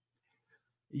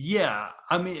 Yeah,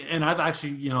 I mean, and I've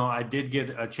actually, I did get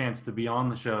a chance to be on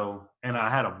the show, and I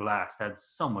had a blast. Had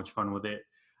so much fun with it.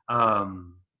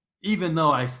 Even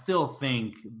though I still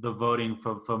think the voting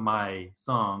for my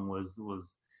song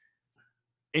was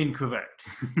incorrect.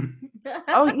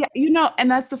 Oh yeah,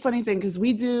 and that's the funny thing, because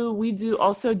we do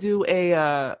also do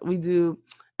a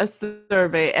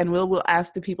survey, and we'll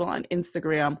ask the people on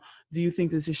Instagram, do you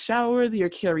think this is shower worthy or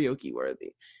karaoke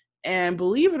worthy? And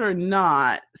believe it or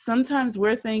not, sometimes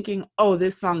we're thinking, oh,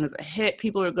 this song is a hit.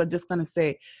 People are just going to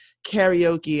say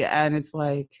karaoke. And it's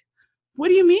like, what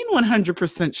do you mean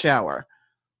 100% shower?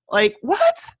 Like,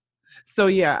 what? So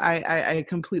yeah, I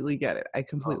completely get it. I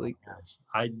completely get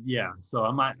it. So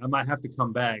I might have to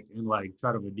come back and like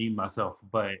try to redeem myself,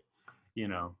 but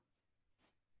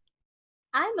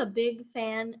I'm a big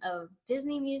fan of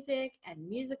Disney music and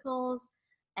musicals,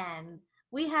 and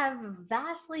we have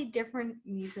vastly different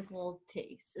musical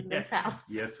tastes in this house.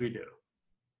 Yes, we do.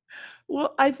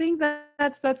 Well, I think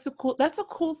that's a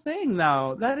cool thing,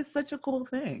 though. That is such a cool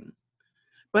thing.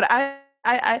 But I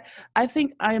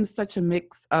think I am such a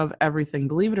mix of everything.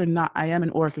 Believe it or not, I am an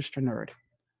orchestra nerd.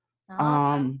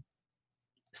 Okay.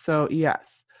 So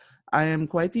yes, I am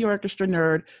quite the orchestra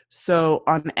nerd. So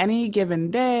on any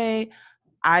given day,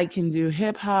 I can do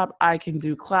hip hop, I can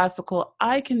do classical,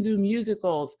 I can do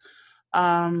musicals.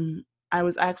 I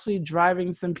was actually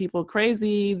driving some people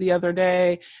crazy the other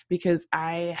day because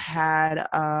I had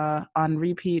on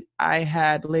repeat, I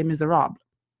had Les Miserables.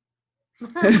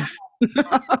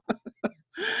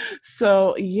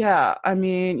 So yeah, I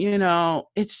mean,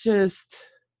 it's just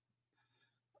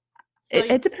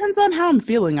it depends on how I'm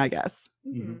feeling, I guess.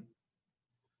 Mm-hmm.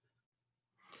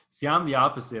 See, I'm the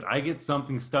opposite. I get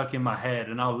something stuck in my head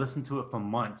and I'll listen to it for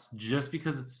months just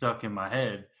because it's stuck in my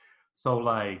head. So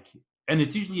like, and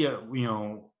it's usually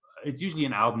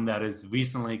an album that has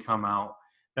recently come out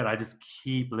that I just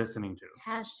keep listening to.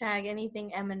 Hashtag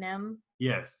anything Eminem.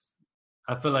 Yes.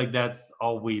 I feel like that's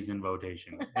always in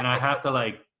rotation. And I have to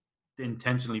like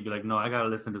intentionally be like, no, I gotta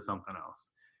listen to something else.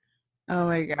 Oh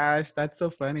my gosh, that's so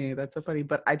funny. That's so funny.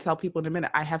 But I tell people in a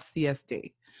minute, I have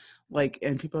CSD. Like,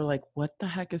 and people are like, what the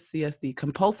heck is CSD?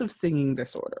 Compulsive singing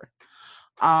disorder.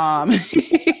 Um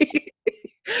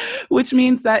which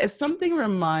means that if something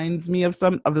reminds me of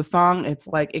some of the song, it's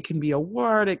like it can be a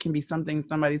word, it can be something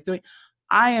somebody's doing.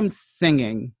 I am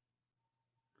singing.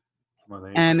 Well,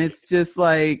 And it's just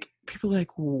like people are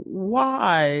like,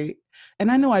 why? And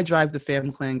I know I drive the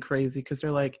fam clan crazy because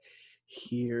they're like,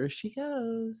 here she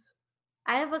goes.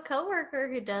 I have a coworker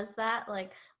who does that.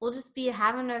 Like, we'll just be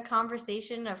having a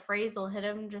conversation, a phrase will hit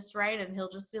him just right, and he'll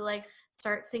just be like,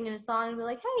 start singing a song and be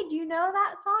like, hey, do you know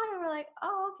that song? And we're like,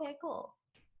 oh, okay, cool.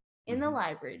 In the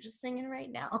library, just singing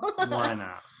right now. Why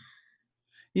not?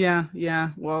 Yeah.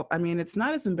 Well, I mean, it's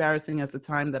not as embarrassing as the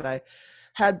time that I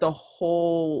had the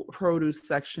whole produce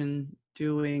section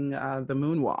doing the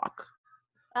moonwalk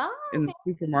Oh, in the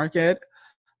okay. supermarket.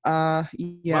 Yeah,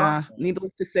 Well,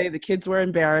 needless to say, the kids were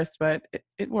embarrassed, but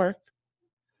it worked.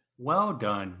 well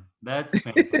done. That's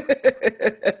fantastic.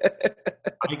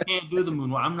 I can't do the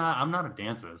moonwalk. I'm not a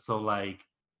dancer, so like,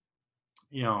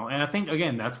 you know, and I think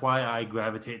again that's why I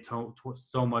gravitate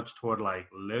so much toward like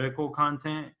lyrical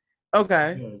content,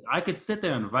 Okay. because I could sit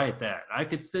there and write that. I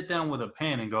could sit down with a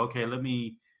pen and go, okay, let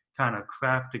me kind of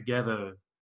craft together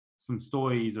some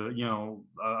stories or, you know,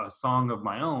 a song of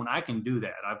my own. I can do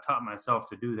that. I've taught myself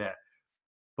to do that.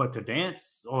 But to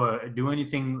dance or do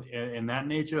anything in that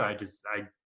nature, I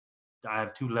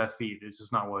have two left feet. It's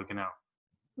just not working out.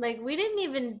 Like, we didn't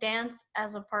even dance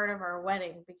as a part of our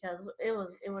wedding because it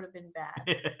would have been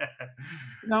bad.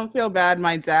 Don't feel bad.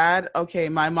 My dad, okay,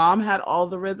 my mom had all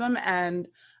the rhythm, and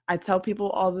I tell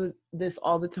people this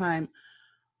all the time.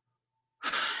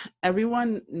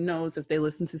 Everyone knows if they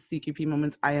listen to CQP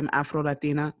Moments, I am Afro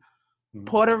Latina.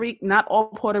 Not all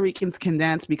Puerto Ricans can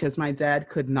dance because my dad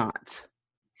could not.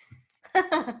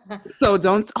 So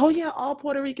don't, oh yeah, all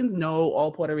Puerto Ricans. No,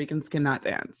 all Puerto Ricans cannot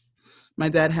dance. My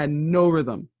dad had no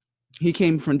rhythm. He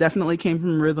definitely came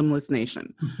from Rhythmless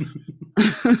Nation.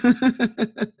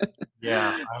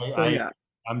 Yeah, So yeah.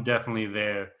 I'm definitely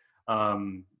there.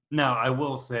 Now I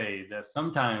will say that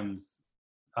sometimes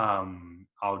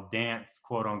I'll dance,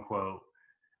 quote unquote,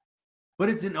 but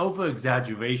it's an over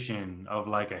exaggeration of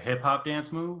like a hip hop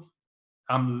dance move.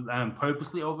 I'm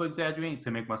purposely over exaggerating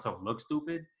to make myself look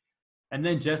stupid. And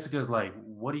then Jessica's like,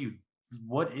 what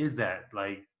is that?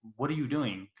 Like, what are you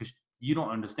doing? Because you don't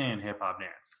understand hip hop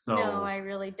dance. No, I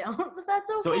really don't, but that's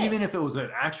okay. So even if it was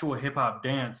an actual hip hop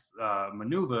dance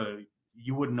maneuver,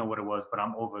 you wouldn't know what it was, but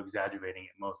I'm over exaggerating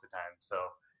it most of the time. So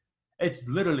it's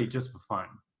literally just for fun.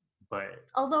 But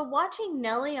although watching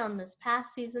Nelly on this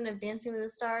past season of Dancing with the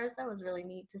Stars, that was really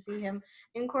neat to see him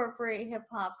incorporate hip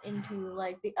hop into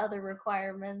like the other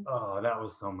requirements. Oh, that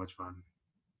was so much fun.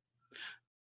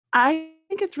 I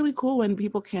think it's really cool when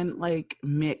people can like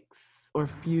mix or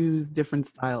fuse different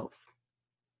styles.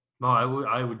 No,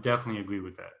 I would definitely agree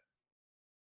with that.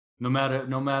 No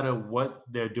matter what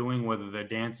they're doing, whether they're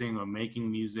dancing or making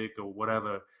music or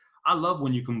whatever, I love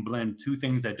when you can blend two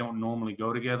things that don't normally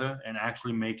go together and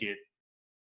actually make it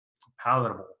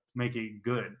palatable, make it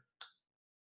good.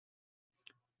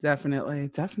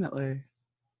 Definitely.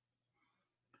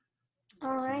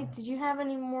 All right. Did you have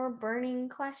any more burning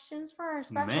questions for our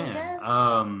special guest?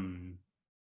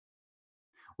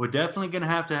 We're definitely gonna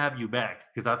have you back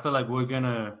because I feel like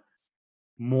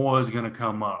more is gonna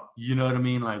come up. You know what I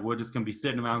mean? Like we're just gonna be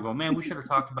sitting around going, man, we should have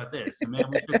talked about this. And man,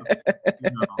 we should have, you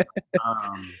know.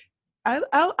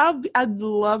 I'd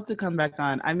love to come back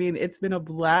on. I mean, it's been a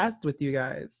blast with you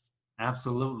guys.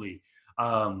 Absolutely.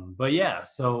 But yeah,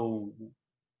 so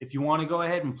if you want to go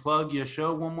ahead and plug your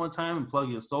show one more time and plug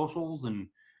your socials and,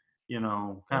 you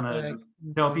know, kind of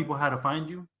tell people how to find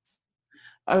you.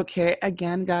 Okay.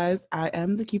 Again, guys, I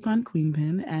am the Coupon Queen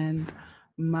Pin and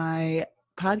my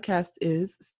podcast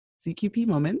is CQP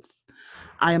Moments.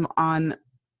 I am on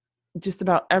just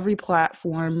about every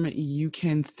platform you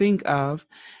can think of.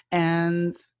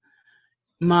 And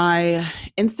my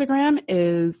Instagram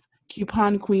is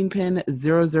Coupon Queenpin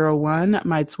 001.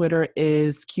 My Twitter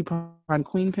is Coupon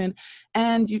Queenpin.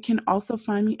 And you can also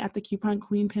find me at the Coupon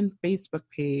Queenpin Facebook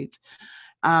page.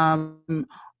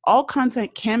 All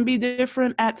content can be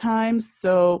different at times.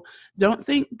 So don't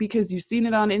think because you've seen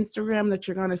it on Instagram that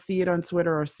you're going to see it on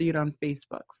Twitter or see it on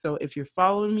Facebook. So if you're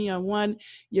following me on one,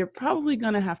 you're probably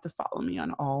going to have to follow me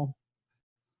on all.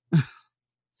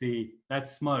 See,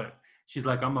 that's smart. She's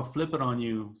like, I'm going to flip it on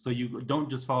you. So you don't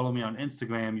just follow me on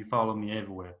Instagram, you follow me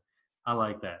everywhere. I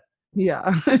like that.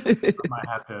 Yeah.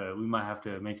 we might have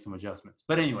to make some adjustments.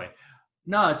 But anyway,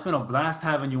 no, it's been a blast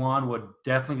having you on. We're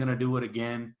definitely going to do it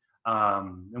again.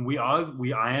 And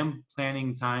I am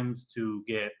planning times to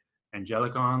get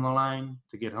Angelica on the line,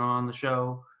 to get her on the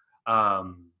show,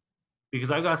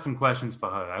 because I got some questions for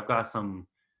her. I've got some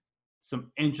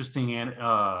interesting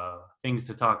things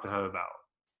to talk to her about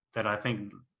that I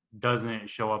think doesn't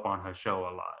show up on her show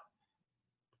a lot.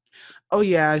 Oh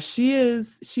yeah, she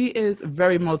is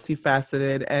very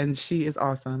multifaceted, and she is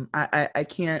awesome. I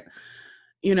can't,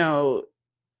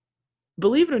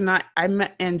 believe it or not, I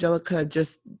met Angelica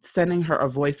just sending her a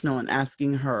voicemail and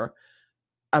asking her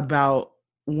about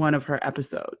one of her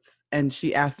episodes, and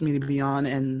she asked me to be on,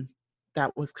 and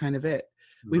that was kind of it.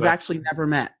 We've actually never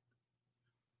met.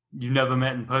 You've never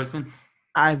met in person?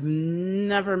 I've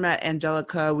never met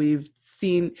Angelica. We've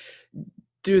seen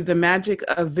through the magic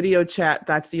of video chat.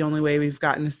 That's the only way we've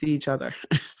gotten to see each other.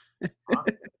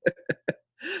 Awesome.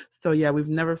 So yeah, we've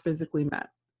never physically met.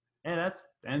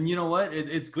 And you know what?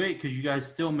 It's great because you guys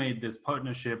still made this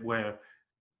partnership where,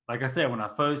 like I said, when I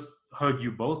first heard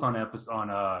you both on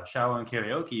Shower and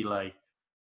Karaoke, like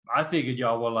I figured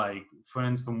y'all were like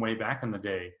friends from way back in the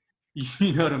day.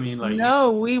 You know what I mean? Like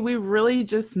no, we really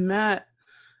just met,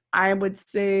 I would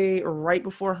say, right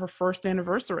before her first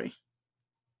anniversary.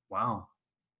 Wow.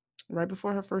 Right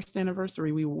before her first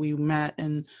anniversary, we met,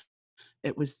 and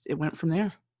it went from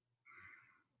there.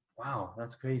 Wow,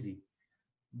 that's crazy.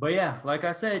 But yeah, like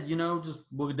I said,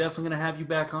 we're definitely gonna have you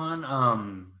back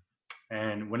on.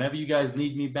 And whenever you guys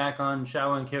need me back on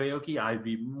Shower and Karaoke, I'd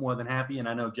be more than happy. And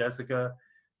I know Jessica,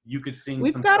 you could sing.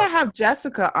 We've got to have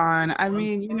Jessica on. I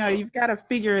mean, you've got to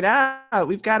figure it out.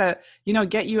 We've got to,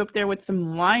 get you up there with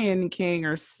some Lion King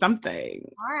or something.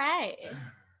 All right.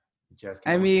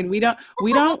 I mean, we don't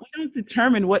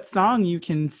determine what song you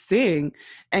can sing.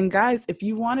 And guys, if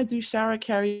you want to do Shower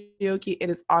Karaoke, it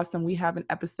is awesome. We have an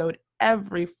episode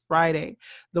every Friday.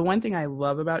 The one thing I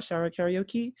love about Shower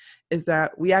Karaoke is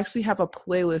that we actually have a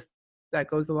playlist that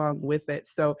goes along with it.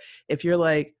 So if you're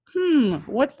like,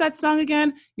 what's that song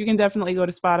again? You can definitely go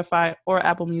to Spotify or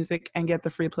Apple Music and get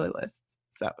the free playlist.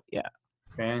 So yeah.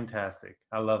 Fantastic.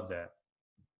 I love that.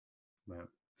 Yeah.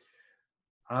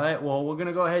 All right, well, we're going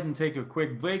to go ahead and take a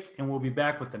quick break, and we'll be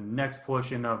back with the next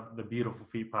portion of the Beautiful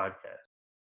Feet podcast.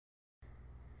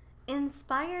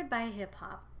 Inspired by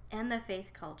hip-hop and the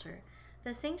faith culture,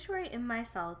 The Sanctuary in My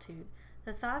Solitude,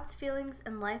 The Thoughts, Feelings,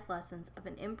 and Life Lessons of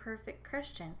an Imperfect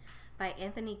Christian by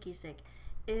Anthony Giesick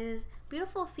is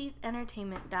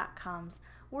BeautifulFeetEntertainment.com's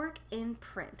work in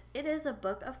print. It is a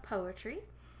book of poetry,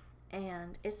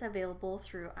 and it's available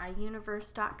through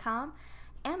iUniverse.com,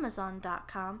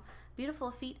 Amazon.com,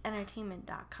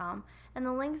 BeautifulFeetEntertainment.com, and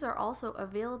the links are also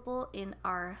available in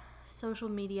our social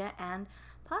media and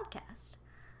podcast.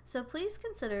 So please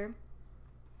consider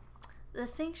The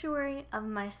Sanctuary of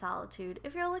My Solitude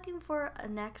if you're looking for a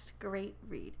next great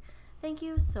read. Thank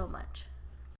you so much.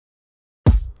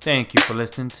 Thank you for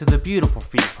listening to the Beautiful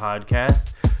Feet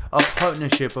podcast, a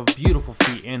partnership of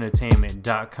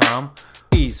BeautifulFeetEntertainment.com.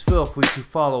 Please feel free to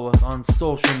follow us on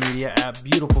social media at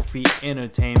Beautiful Feet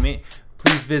Entertainment.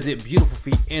 Please visit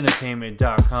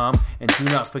BeautifulFeetEntertainment.com and do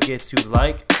not forget to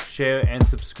like, share, and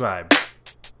subscribe.